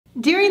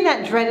During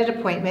that dreaded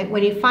appointment,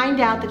 when you find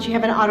out that you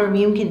have an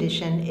autoimmune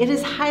condition, it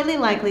is highly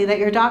likely that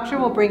your doctor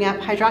will bring up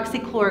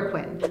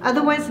hydroxychloroquine,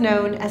 otherwise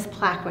known as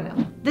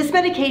Plaquenil. This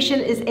medication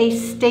is a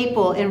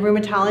staple in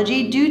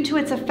rheumatology due to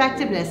its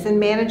effectiveness in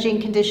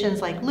managing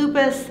conditions like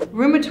lupus,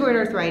 rheumatoid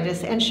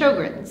arthritis, and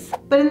Sjogren's.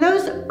 But in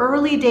those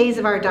early days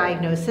of our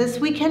diagnosis,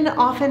 we can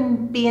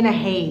often be in a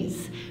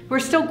haze. We're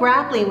still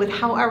grappling with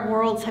how our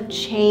worlds have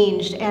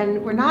changed,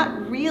 and we're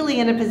not really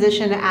in a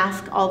position to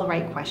ask all the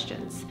right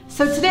questions.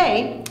 So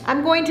today,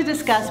 I'm going to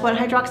discuss what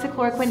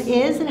hydroxychloroquine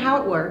is and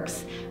how it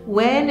works,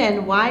 when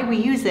and why we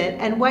use it,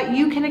 and what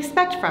you can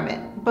expect from it,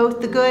 both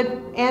the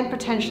good and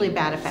potentially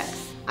bad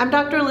effects. I'm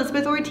Dr.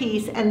 Elizabeth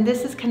Ortiz, and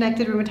this is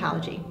Connected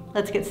Rheumatology.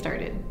 Let's get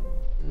started.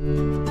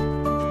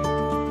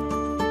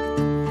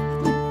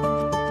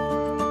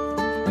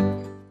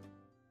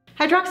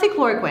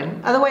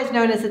 Hydroxychloroquine, otherwise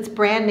known as its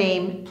brand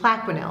name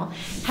Plaquenil,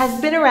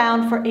 has been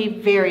around for a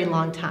very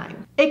long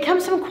time. It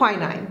comes from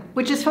quinine,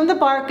 which is from the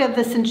bark of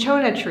the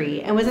cinchona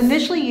tree and was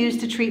initially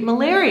used to treat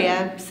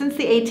malaria since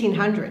the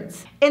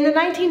 1800s. In the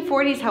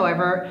 1940s,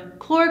 however,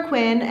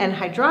 chloroquine and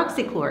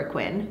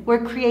hydroxychloroquine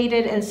were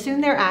created and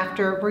soon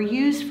thereafter were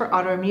used for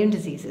autoimmune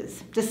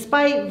diseases,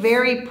 despite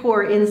very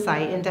poor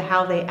insight into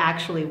how they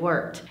actually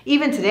worked.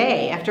 Even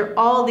today, after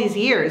all these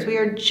years, we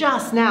are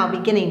just now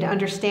beginning to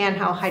understand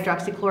how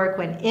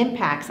hydroxychloroquine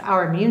impacts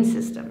our immune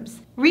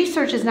systems.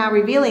 Research is now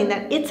revealing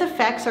that its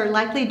effects are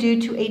likely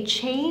due to a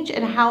change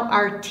in how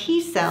our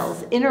T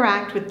cells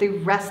interact with the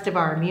rest of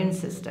our immune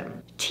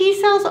system. T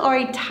cells are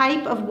a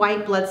type of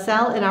white blood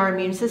cell in our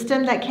immune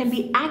system that can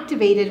be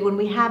activated when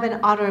we have an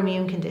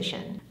autoimmune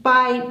condition.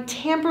 By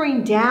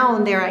tampering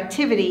down their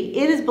activity,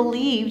 it is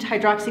believed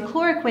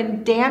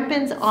hydroxychloroquine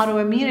dampens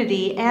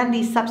autoimmunity and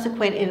the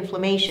subsequent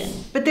inflammation.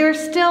 But there are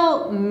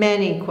still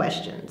many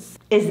questions.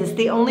 Is this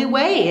the only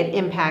way it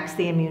impacts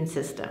the immune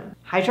system?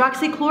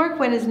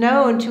 Hydroxychloroquine is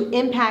known to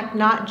impact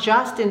not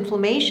just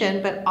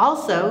inflammation, but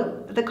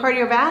also the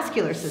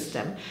cardiovascular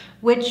system,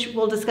 which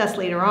we'll discuss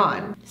later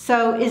on.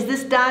 So is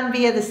this done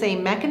via the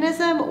same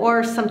mechanism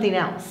or something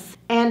else?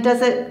 And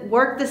does it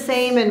work the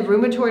same in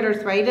rheumatoid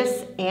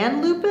arthritis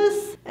and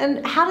lupus?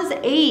 And how does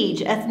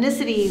age,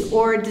 ethnicity,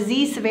 or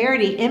disease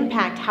severity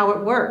impact how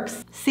it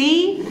works?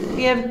 See,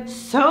 we have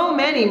so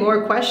many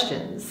more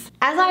questions.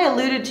 As I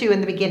alluded to in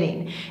the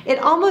beginning, it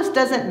almost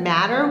doesn't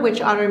matter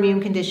which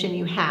autoimmune condition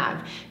you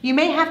have. You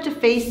may have to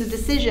face the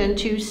decision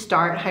to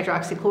start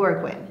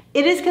hydroxychloroquine.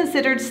 It is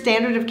considered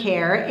standard of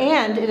care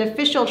and in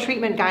official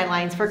treatment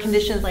guidelines for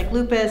conditions like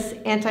lupus,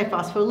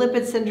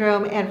 antiphospholipid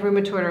syndrome, and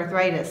rheumatoid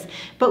arthritis.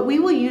 But we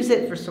will use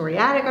it for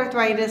psoriatic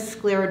arthritis,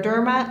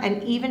 scleroderma,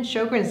 and even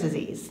Sjogren's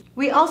disease.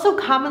 We also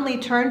commonly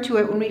turn to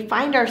it when we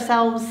find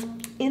ourselves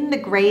in the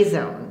gray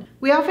zone.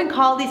 We often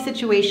call these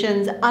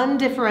situations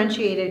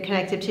undifferentiated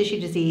connective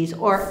tissue disease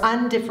or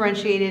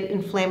undifferentiated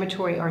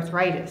inflammatory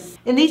arthritis.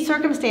 In these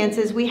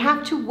circumstances, we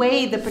have to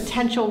weigh the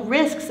potential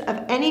risks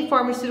of any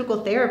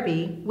pharmaceutical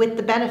therapy with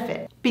the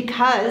benefit.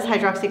 Because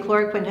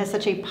hydroxychloroquine has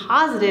such a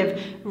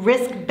positive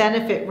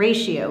risk-benefit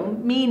ratio,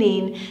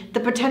 meaning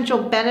the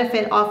potential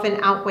benefit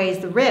often outweighs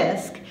the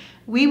risk,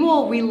 we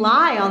will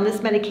rely on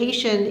this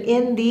medication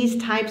in these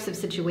types of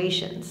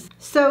situations.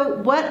 So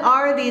what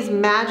are these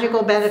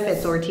magical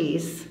benefits,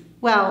 Ortiz?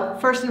 Well,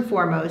 first and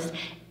foremost,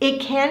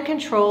 it can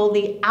control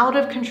the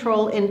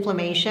out-of-control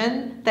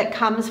inflammation that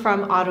comes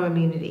from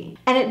autoimmunity.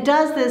 And it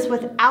does this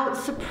without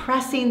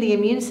suppressing the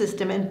immune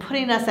system and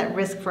putting us at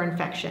risk for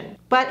infection.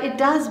 But it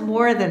does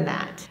more than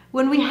that.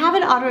 When we have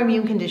an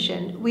autoimmune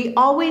condition, we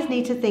always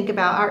need to think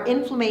about our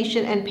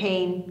inflammation and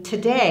pain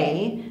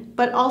today,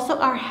 but also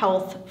our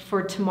health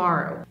for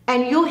tomorrow.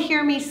 And you'll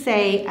hear me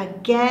say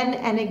again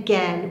and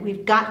again,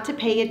 we've got to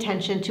pay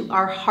attention to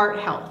our heart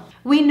health.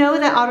 We know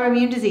that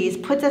autoimmune disease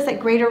puts us at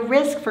greater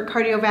risk for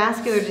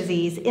cardiovascular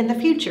disease in the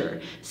future.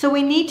 So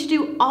we need to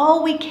do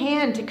all we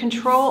can to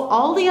control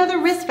all the other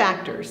risk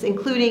factors,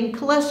 including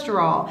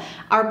cholesterol,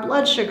 our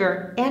blood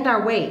sugar, and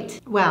our weight.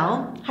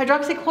 Well,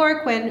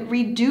 hydroxychloroquine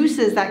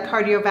reduces that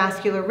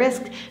cardiovascular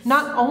risk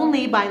not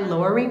only by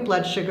lowering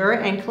blood sugar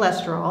and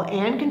cholesterol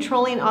and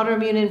controlling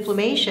autoimmune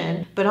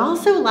inflammation, but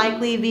also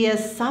likely via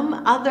some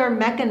other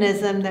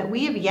mechanism that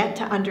we have yet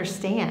to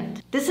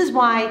understand. This is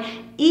why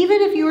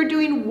even if you are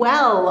doing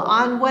well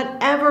on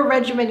whatever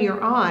regimen you're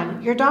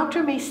on, your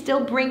doctor may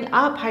still bring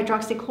up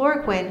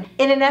hydroxychloroquine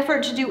in an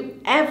effort to do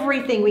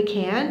everything we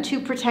can to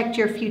protect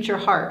your future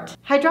heart.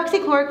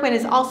 Hydroxychloroquine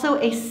is also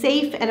a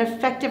safe and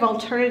effective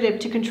alternative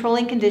to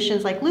controlling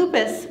conditions like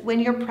lupus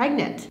when you're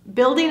pregnant.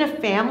 Building a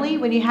family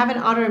when you have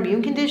an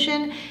autoimmune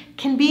condition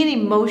can be an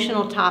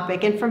emotional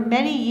topic, and for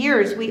many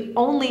years we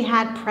only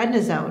had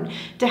prednisone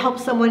to help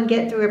someone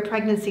get through a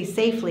pregnancy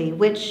safely,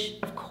 which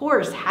of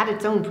course had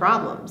its own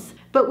problems.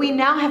 But we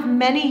now have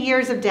many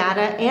years of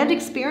data and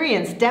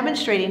experience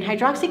demonstrating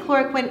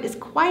hydroxychloroquine is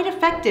quite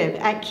effective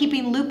at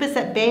keeping lupus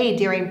at bay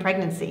during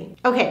pregnancy.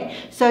 Okay,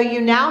 so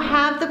you now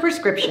have the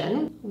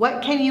prescription.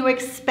 What can you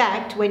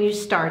expect when you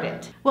start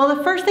it? Well,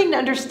 the first thing to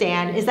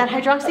understand is that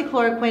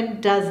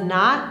hydroxychloroquine does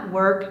not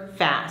work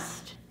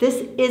fast.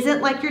 This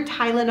isn't like your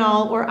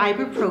Tylenol or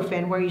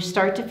ibuprofen where you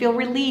start to feel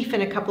relief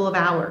in a couple of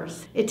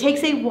hours. It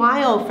takes a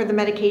while for the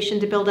medication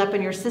to build up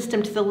in your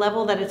system to the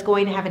level that it's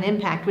going to have an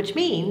impact, which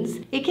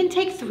means it can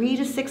take 3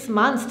 to 6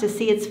 months to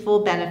see its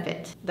full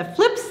benefit. The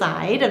flip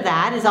side of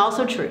that is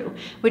also true,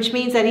 which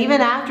means that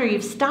even after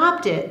you've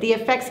stopped it, the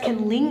effects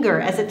can linger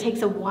as it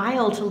takes a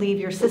while to leave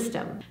your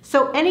system.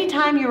 So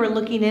anytime you are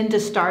looking in to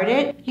start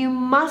it, you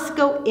must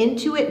go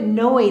into it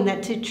knowing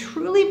that to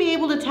truly be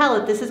able to tell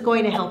if this is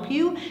going to help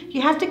you,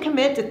 you have to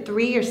commit to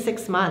 3 or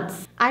 6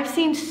 months. I've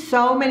seen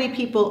so many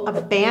people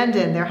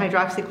abandon their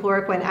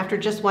hydroxychloroquine after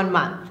just 1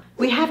 month.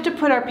 We have to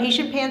put our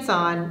patient pants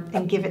on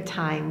and give it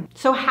time.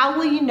 So how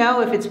will you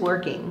know if it's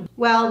working?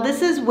 Well,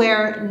 this is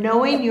where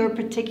knowing your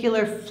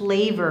particular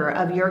flavor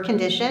of your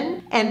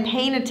condition and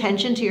paying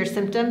attention to your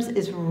symptoms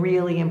is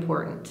really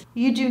important.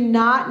 You do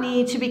not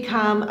need to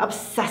become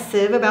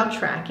obsessive about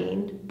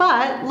tracking,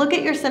 but look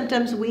at your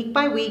symptoms week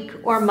by week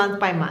or month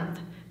by month.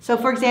 So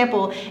for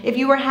example, if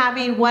you were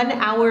having 1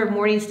 hour of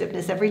morning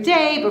stiffness every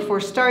day before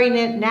starting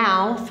it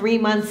now, 3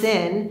 months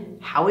in,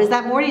 how is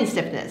that morning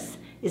stiffness?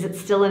 Is it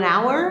still an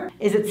hour?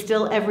 Is it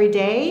still every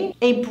day?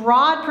 A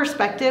broad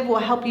perspective will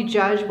help you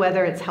judge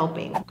whether it's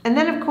helping. And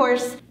then of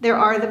course, there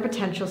are the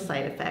potential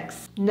side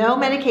effects. No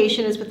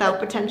medication is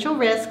without potential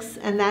risks,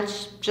 and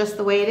that's just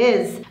the way it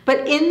is.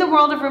 But in the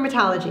world of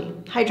rheumatology,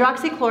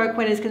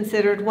 hydroxychloroquine is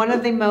considered one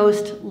of the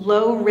most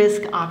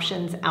low-risk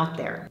options out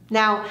there.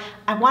 Now,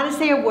 I want to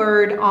say a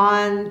word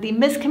on the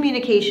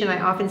miscommunication I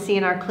often see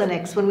in our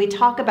clinics when we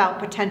talk about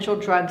potential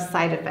drug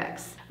side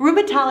effects.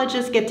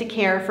 Rheumatologists get to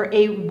care for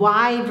a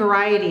wide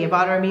variety of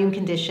autoimmune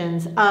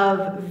conditions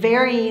of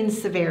varying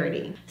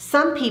severity.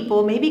 Some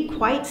people may be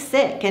quite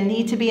sick and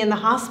need to be in the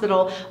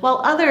hospital, while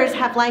others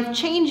have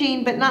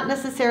life-changing but not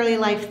necessarily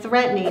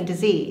life-threatening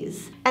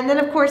disease. And then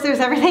of course there's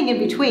everything in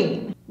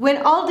between.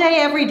 When all day,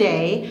 every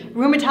day,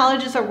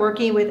 rheumatologists are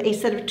working with a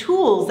set of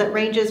tools that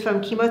ranges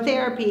from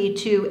chemotherapy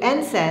to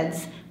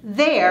NSAIDs,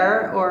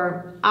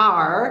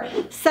 our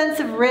sense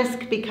of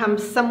risk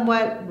becomes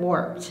somewhat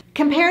warped.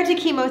 Compared to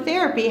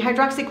chemotherapy,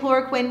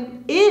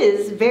 hydroxychloroquine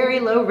is very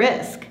low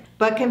risk.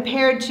 But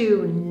compared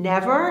to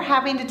never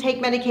having to take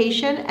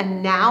medication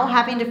and now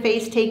having to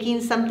face taking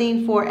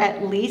something for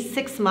at least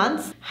 6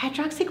 months,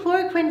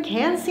 hydroxychloroquine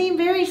can seem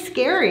very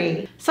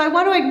scary. So I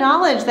want to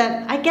acknowledge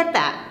that I get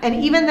that.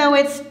 And even though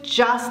it's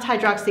just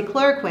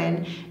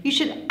hydroxychloroquine, you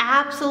should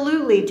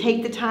absolutely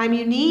take the time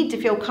you need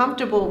to feel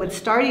comfortable with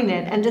starting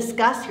it and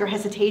discuss your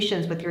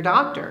hesitations with your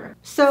doctor.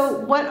 So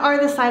what are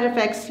the side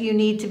effects you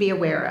need to be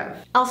aware of?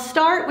 I'll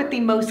start with the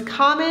most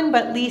common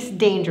but least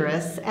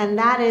dangerous, and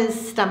that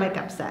is stomach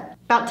upset.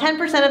 About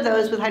 10% of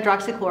those with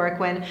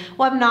hydroxychloroquine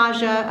will have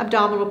nausea,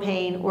 abdominal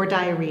pain, or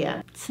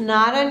diarrhea. It's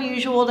not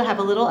unusual to have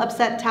a little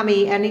upset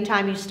tummy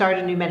anytime you start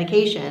a new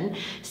medication,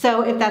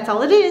 so if that's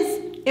all it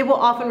is, it will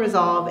often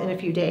resolve in a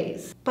few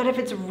days. But if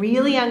it's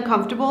really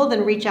uncomfortable,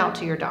 then reach out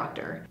to your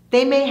doctor.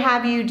 They may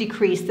have you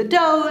decrease the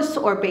dose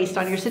or, based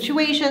on your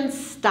situation,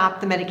 stop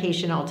the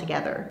medication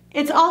altogether.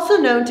 It's also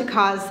known to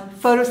cause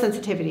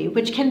photosensitivity,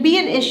 which can be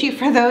an issue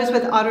for those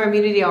with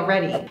autoimmunity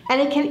already,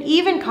 and it can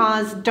even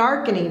cause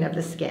darkening of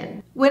the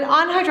skin. When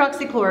on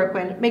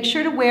hydroxychloroquine, make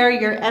sure to wear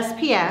your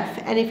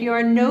SPF, and if you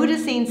are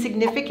noticing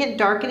significant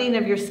darkening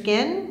of your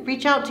skin,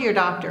 reach out to your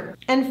doctor.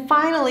 And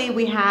finally,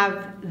 we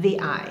have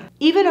the eye.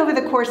 Even over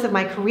the course of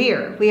my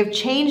career, we have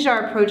changed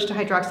our approach to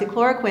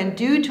hydroxychloroquine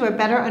due to a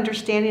better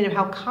understanding of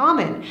how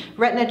common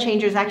retina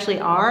changes actually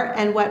are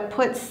and what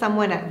puts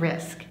someone at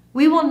risk.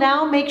 We will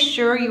now make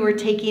sure you are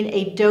taking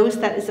a dose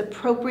that is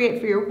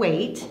appropriate for your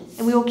weight,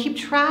 and we will keep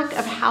track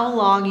of how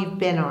long you've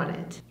been on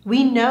it.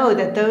 We know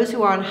that those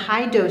who are on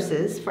high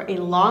doses for a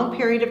long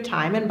period of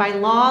time, and by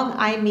long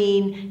I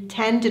mean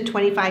 10 to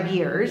 25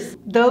 years,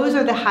 those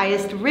are the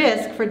highest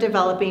risk for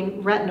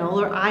developing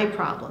retinal or eye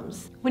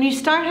problems. When you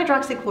start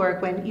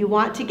hydroxychloroquine, you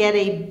want to get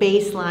a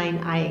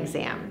baseline eye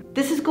exam.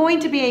 This is going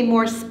to be a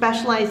more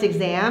specialized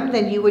exam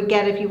than you would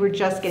get if you were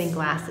just getting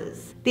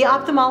glasses. The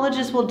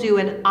ophthalmologist will do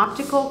an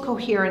optical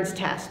coherence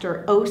test,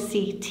 or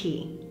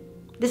OCT.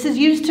 This is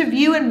used to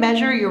view and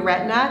measure your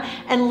retina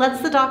and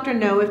lets the doctor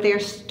know if they are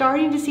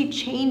starting to see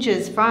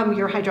changes from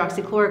your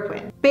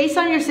hydroxychloroquine. Based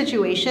on your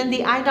situation,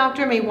 the eye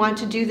doctor may want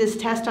to do this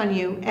test on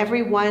you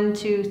every 1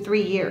 to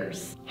 3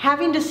 years.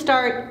 Having to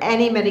start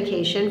any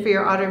medication for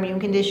your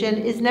autoimmune condition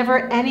is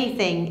never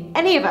anything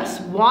any of us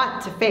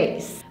want to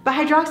face. But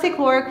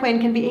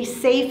hydroxychloroquine can be a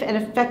safe and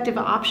effective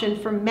option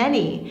for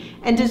many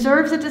and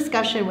deserves a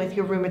discussion with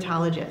your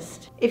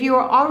rheumatologist. If you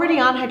are already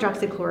on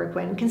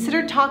hydroxychloroquine,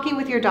 consider talking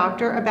with your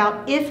doctor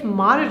about if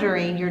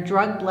monitoring your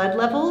drug blood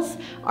levels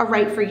are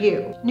right for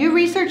you. New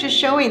research is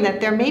showing that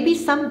there may be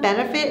some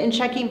benefit in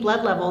checking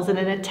blood levels in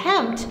an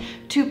attempt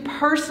to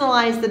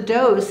personalize the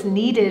dose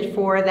needed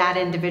for that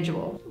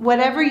individual.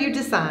 Whatever you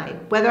decide,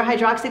 whether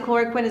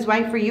hydroxychloroquine is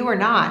right for you or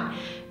not,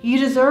 You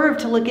deserve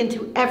to look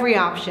into every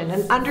option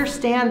and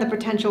understand the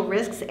potential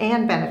risks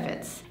and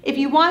benefits. If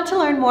you want to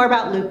learn more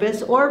about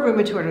lupus or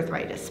rheumatoid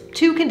arthritis,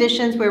 two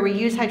conditions where we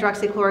use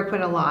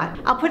hydroxychloroquine a lot,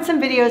 I'll put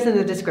some videos in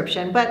the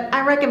description, but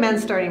I recommend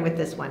starting with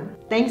this one.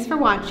 Thanks for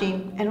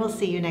watching, and we'll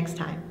see you next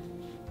time.